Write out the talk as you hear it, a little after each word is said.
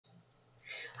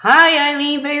Hi,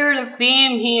 Eileen Veilleux The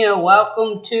Fam here.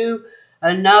 Welcome to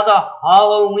another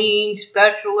Halloween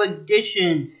special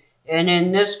edition. And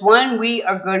in this one, we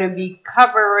are going to be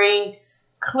covering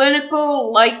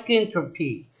clinical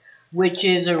lycanthropy, which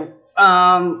is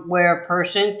where a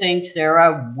person thinks they're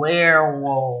a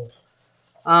werewolf.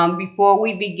 Before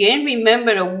we begin,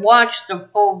 remember to watch the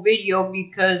full video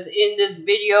because in this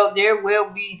video there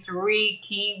will be 3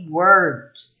 key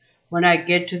words. When I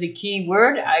get to the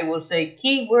keyword, I will say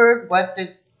keyword, what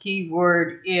the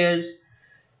keyword is,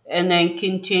 and then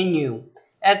continue.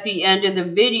 At the end of the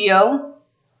video,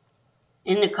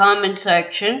 in the comment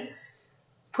section,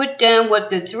 put down what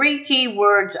the 3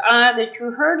 keywords are that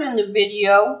you heard in the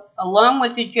video, along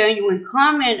with a genuine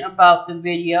comment about the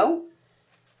video,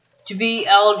 to be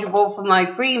eligible for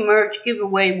my free merch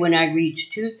giveaway when I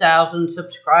reach 2,000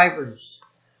 subscribers.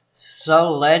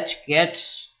 So let's get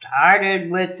started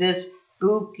with this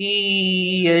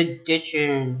spooky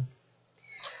edition.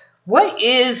 What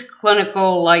is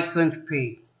clinical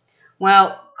lycanthropy?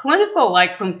 Well, clinical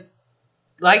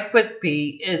lycanthropy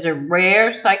is a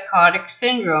rare psychotic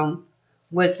syndrome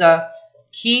with a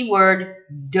keyword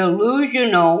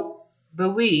delusional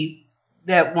belief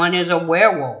that one is a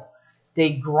werewolf.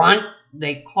 They grunt,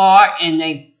 they claw, and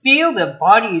they feel their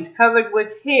body is covered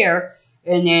with hair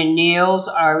and their nails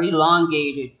are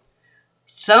elongated.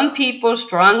 Some people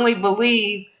strongly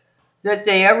believe that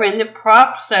they are in the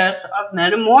process of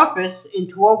metamorphosis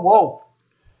into a wolf.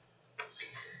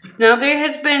 Now, there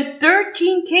has been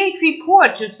 13 case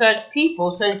reports of such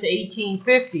people since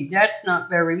 1850. That's not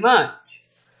very much.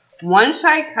 One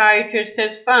psychiatrist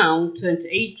has found since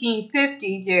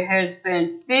 1850 there has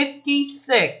been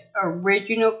 56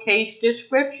 original case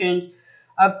descriptions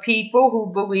of people who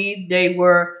believed they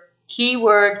were,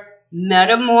 keyword,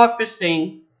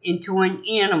 metamorphosing into an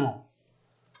animal.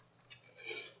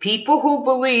 People who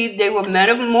believed they were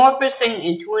metamorphosing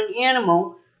into an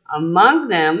animal, among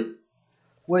them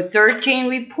were 13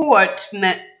 reports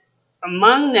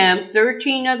Among them,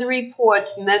 13 of the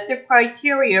reports met the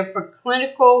criteria for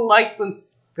clinical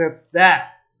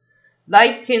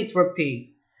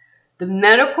lycanthropy, the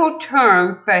medical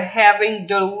term for having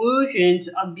delusions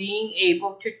of being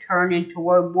able to turn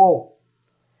into a wolf.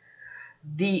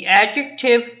 The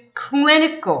adjective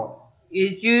clinical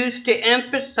is used to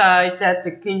emphasize that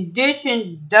the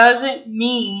condition doesn't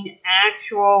mean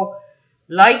actual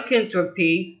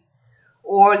lycanthropy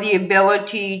or the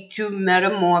ability to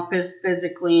metamorphose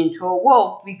physically into a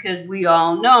wolf, because we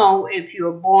all know if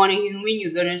you're born a human,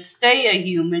 you're going to stay a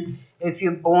human. If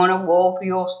you're born a wolf,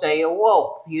 you'll stay a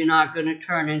wolf. You're not going to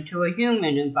turn into a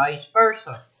human and vice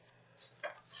versa.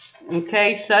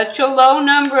 Okay, such a low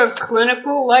number of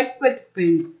clinical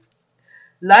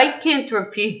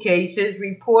lycanthropy cases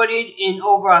reported in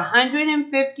over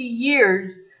 150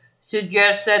 years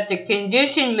suggests that the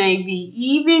condition may be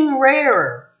even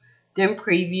rarer than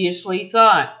previously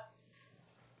thought.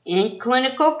 In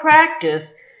clinical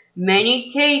practice, many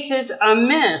cases are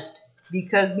missed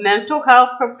because mental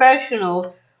health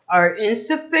professionals are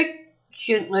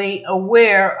insufficiently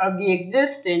aware of the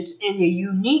existence and the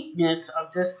uniqueness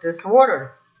of this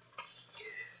disorder.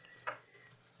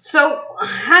 So,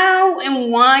 how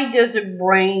and why does the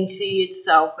brain see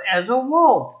itself as a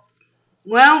wolf?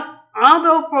 Well,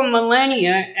 although for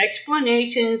millennia,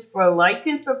 explanations for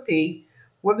lycanthropy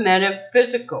were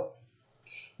metaphysical.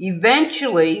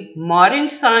 Eventually, modern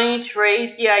science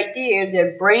raised the idea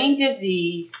that brain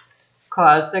disease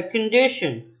caused the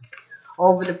condition.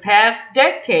 Over the past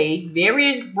decade,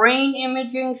 various brain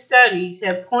imaging studies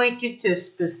have pointed to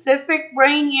specific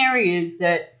brain areas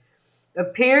that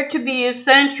appear to be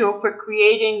essential for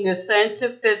creating the sense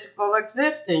of physical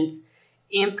existence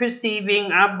and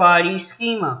perceiving our body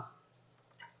schema.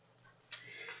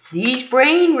 These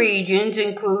brain regions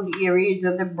include areas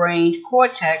of the brain's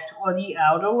cortex, or the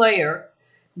outer layer,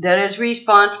 that is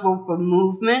responsible for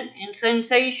movement and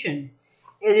sensation.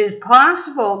 It is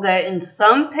possible that in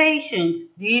some patients,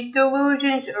 these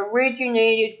delusions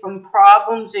originated from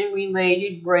problems in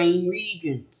related brain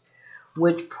regions,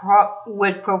 which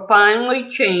would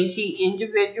profoundly change the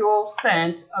individual's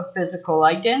sense of physical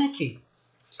identity.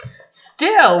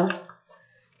 Still,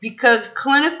 because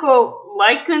clinical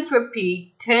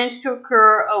lycanthropy tends to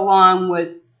occur along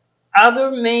with other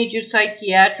major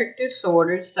psychiatric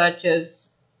disorders such as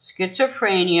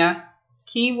schizophrenia,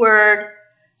 keyword,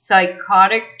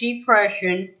 psychotic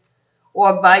depression,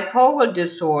 or bipolar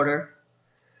disorder,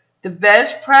 the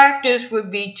best practice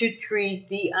would be to treat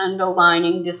the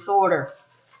underlying disorder.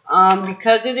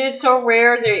 Because it is so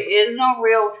rare, there is no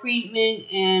real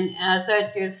treatment, and as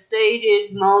I just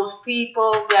stated, most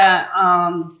people that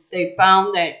they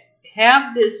found that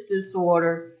have this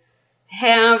disorder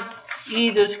have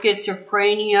either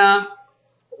schizophrenia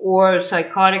or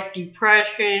psychotic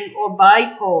depression or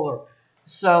bipolar.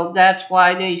 So that's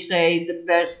why they say the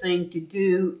best thing to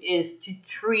do is to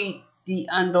treat the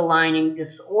underlying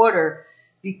disorder,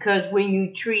 because when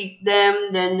you treat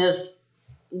them, then this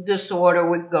disorder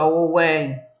would go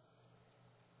away.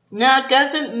 Now, it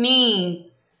doesn't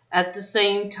mean at the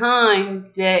same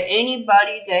time that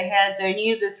anybody that has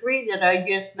any of the three that I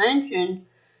just mentioned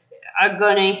are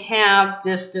going to have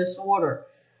this disorder.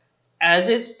 As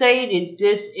it's stated,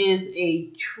 this is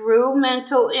a true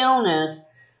mental illness,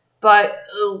 but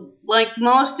like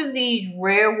most of these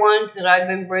rare ones that I've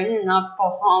been bringing up for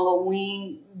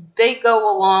Halloween, they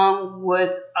go along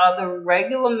with other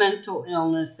regular mental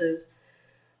illnesses,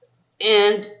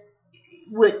 and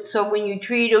so when you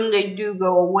treat them, they do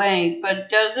go away, but it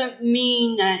doesn't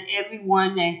mean that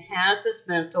everyone that has this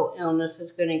mental illness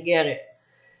is going to get it.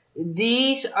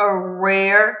 These are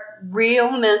rare,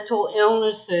 real mental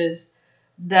illnesses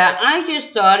that I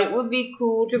just thought it would be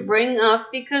cool to bring up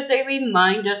because they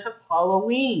remind us of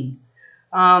Halloween.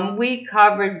 We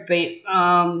covered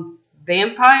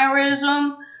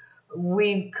vampirism.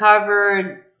 We've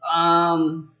covered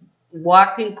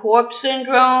walking corpse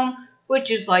syndrome,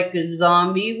 which is like a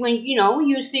zombie. When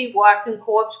you see walking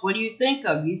corpse, what do you think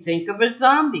of? You think of a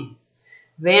zombie.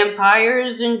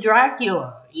 Vampires and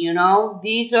Dracula,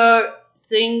 these are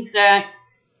things that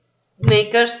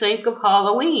make us think of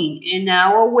Halloween. And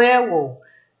now a werewolf.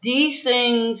 These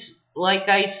things, like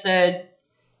I said,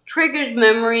 triggers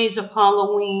memories of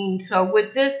Halloween. So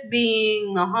with this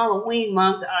being the Halloween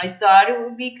month, I thought it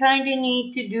would be kind of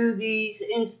neat to do these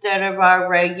instead of our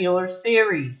regular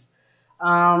series.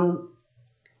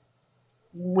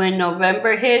 When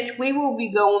November hits, we will be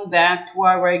going back to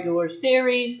our regular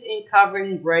series and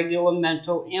covering regular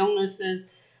mental illnesses,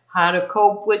 how to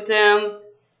cope with them,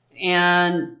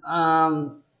 and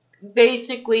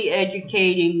basically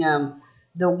educating them.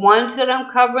 The ones that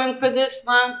I'm covering for this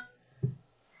month,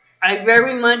 I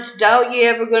very much doubt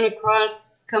you're ever going to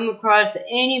come across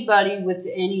anybody with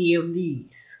any of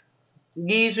these.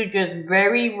 These are just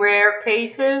very rare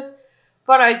cases,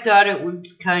 but I thought it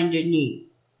was kind of neat.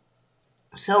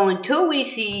 So until we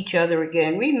see each other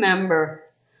again, remember,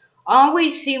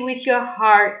 always see with your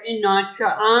heart and not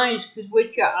your eyes, because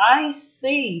what your eyes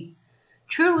see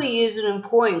truly isn't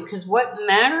important, because what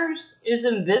matters is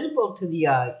invisible to the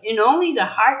eye, and only the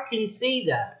heart can see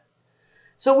that.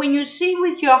 So when you see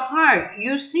with your heart,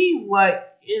 you see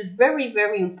what is very,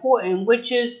 very important,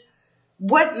 which is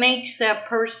what makes that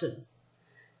person.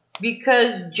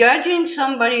 Because judging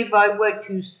somebody by what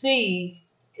you see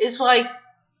is like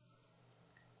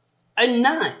a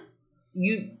nut.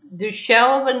 The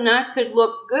shell of a nut could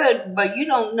look good, but you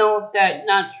don't know if that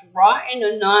nut's rotten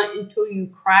or not until you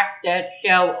crack that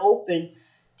shell open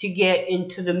to get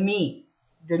into the meat.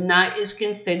 The nut is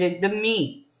considered the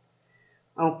meat.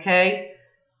 Okay?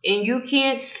 And you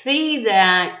can't see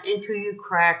that until you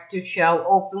crack the shell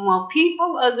open. Well,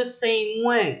 people are the same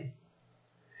way.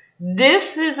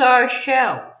 This is our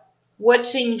shell.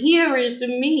 What's in here is the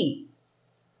meat.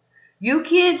 You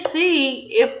can't see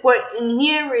if what in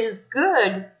here is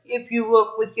good if you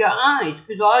look with your eyes,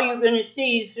 because all you're going to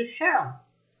see is the shell.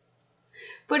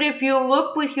 But if you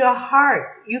look with your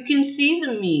heart, you can see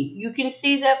the meat. You can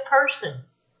see that person.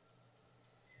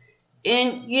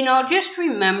 And, just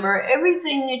remember,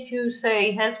 everything that you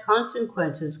say has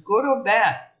consequences, good or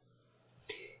bad.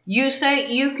 You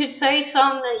could say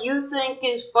something that you think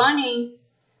is funny,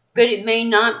 but it may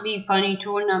not be funny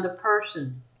to another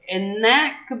person. And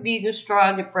that could be the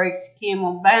straw that breaks the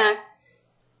camel's back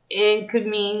and could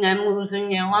mean them losing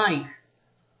their life.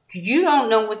 Because you don't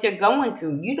know what they're going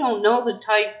through. You don't know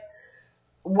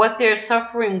what they're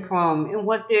suffering from and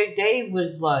what their day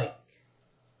was like.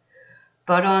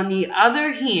 But on the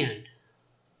other hand,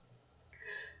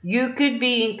 you could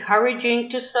be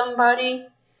encouraging to somebody,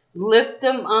 lift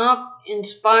them up,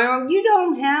 inspire them. You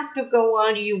don't have to go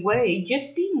out of your way.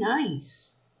 Just be nice.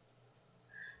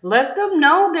 Let them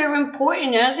know they're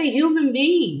important as a human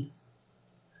being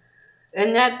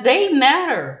and that they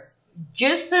matter.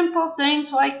 Just simple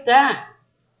things like that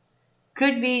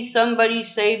could be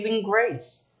somebody's saving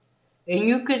grace. And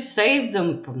you could save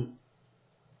them from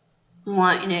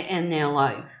wanting to end their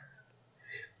life.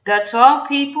 That's all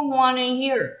people want to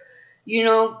hear.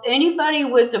 Anybody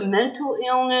with a mental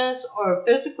illness or a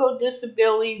physical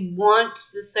disability wants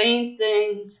the same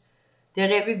things that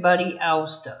everybody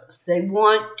else does. They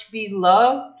want to be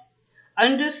loved,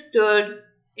 understood,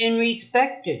 and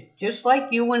respected, just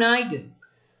like you and I do.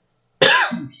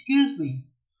 Excuse me.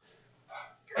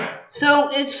 So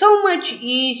it's so much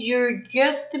easier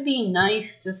just to be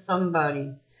nice to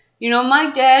somebody. You know,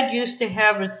 my dad used to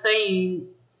have a saying,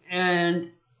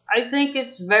 and I think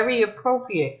it's very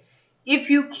appropriate. If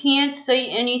you can't say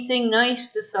anything nice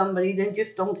to somebody, then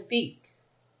just don't speak.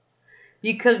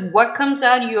 Because what comes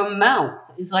out of your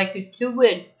mouth is like a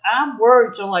two-edged, our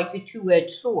words are like a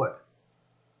two-edged sword.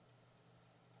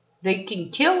 They can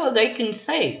kill or they can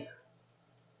save.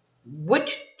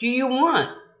 Which do you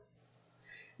want?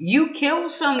 You kill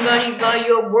somebody by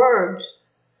your words,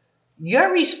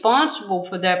 you're responsible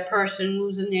for that person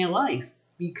losing their life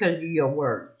because of your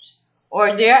words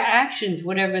or their actions,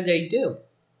 whatever they do.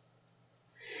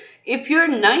 If you're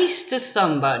nice to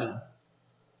somebody,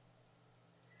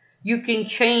 you can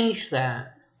change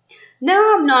that. Now,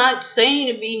 I'm not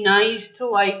saying to be nice to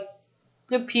like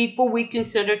the people we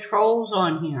consider trolls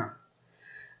on here.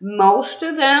 Most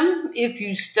of them, if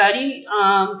you study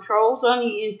trolls on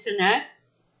the internet,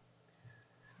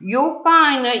 you'll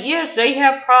find that, yes, they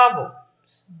have problems.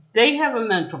 They have a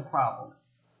mental problem.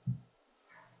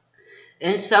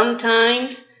 And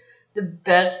sometimes the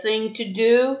best thing to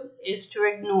do is to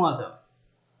ignore them.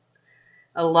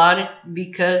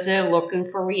 Because they're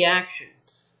looking for reactions.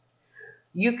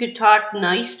 You could talk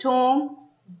nice to them,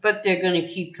 but they're going to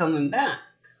keep coming back.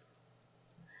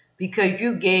 Because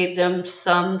you gave them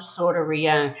some sort of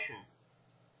reaction.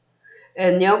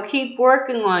 And they'll keep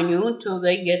working on you until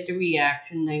they get the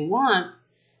reaction they want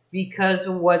because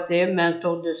of what their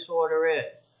mental disorder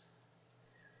is.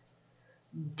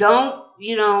 Don't,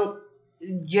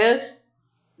 just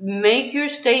make your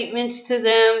statements to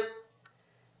them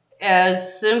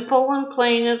as simple and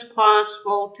plain as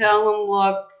possible. Tell them,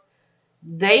 look,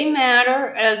 they matter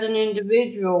as an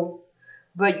individual,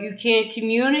 but you can't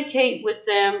communicate with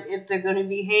them if they're going to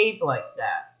behave like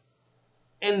that.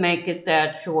 And make it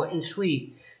that short and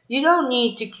sweet. You don't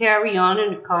need to carry on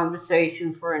in a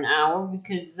conversation for an hour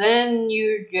because then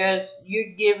you're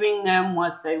giving them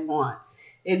what they want.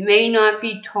 It may not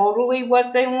be totally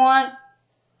what they want,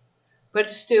 but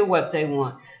it's still what they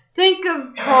want. Think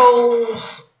of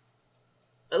trolls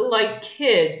like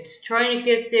kids trying to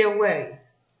get their way.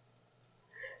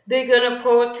 They're going to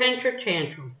pull a temper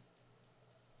tantrum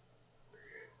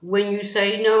when you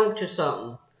say no to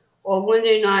something, or when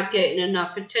they're not getting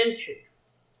enough attention.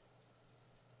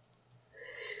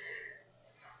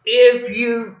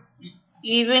 Even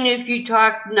if you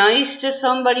talk nice to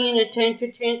somebody in a temper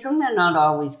tantrum, they're not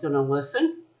always going to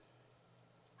listen.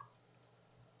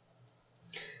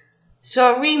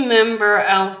 So remember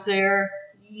out there,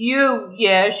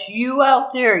 you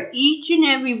out there, each and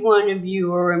every one of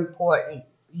you are important.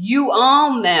 You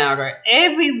all matter.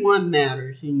 Everyone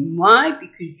matters. And why?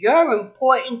 Because you're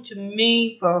important to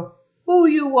me for who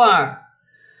you are.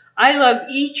 I love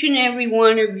each and every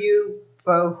one of you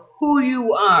for who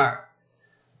you are.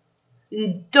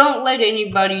 And don't let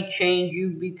anybody change you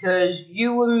because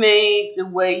you were made the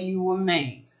way you were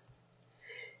made.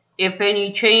 If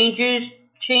any changes,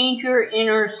 change your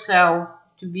inner self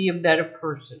to be a better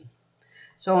person.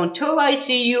 So until I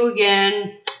see you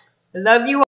again, I love you all.